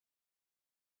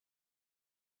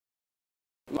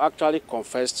who actually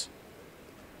confessed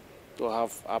to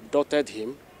have abducted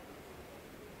him,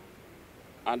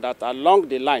 and that along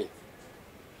the line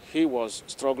he was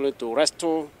struggling to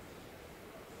wrestle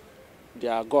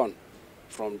their gun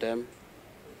from them.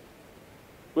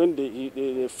 When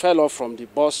they fell off from the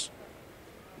bus,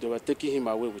 they were taking him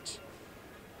away with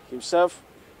himself.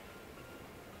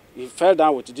 He fell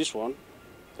down with this one,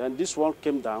 then this one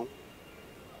came down,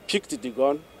 picked the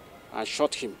gun and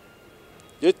shot him.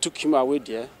 They took him away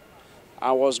there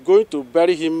and was going to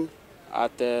bury him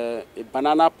at a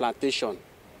banana plantation.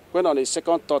 When on a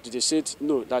second thought, they said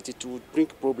no, that it would bring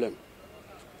problem.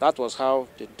 That was how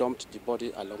they dumped the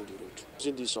body along the road.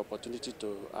 Using this opportunity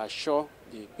to assure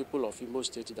the people of Imo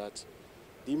State that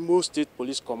the Imo State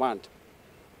Police Command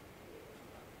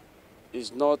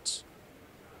is not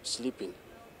sleeping.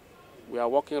 We are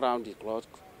working around the clock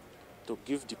to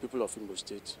give the people of Imo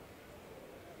State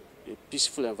a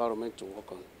peaceful environment to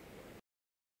work on.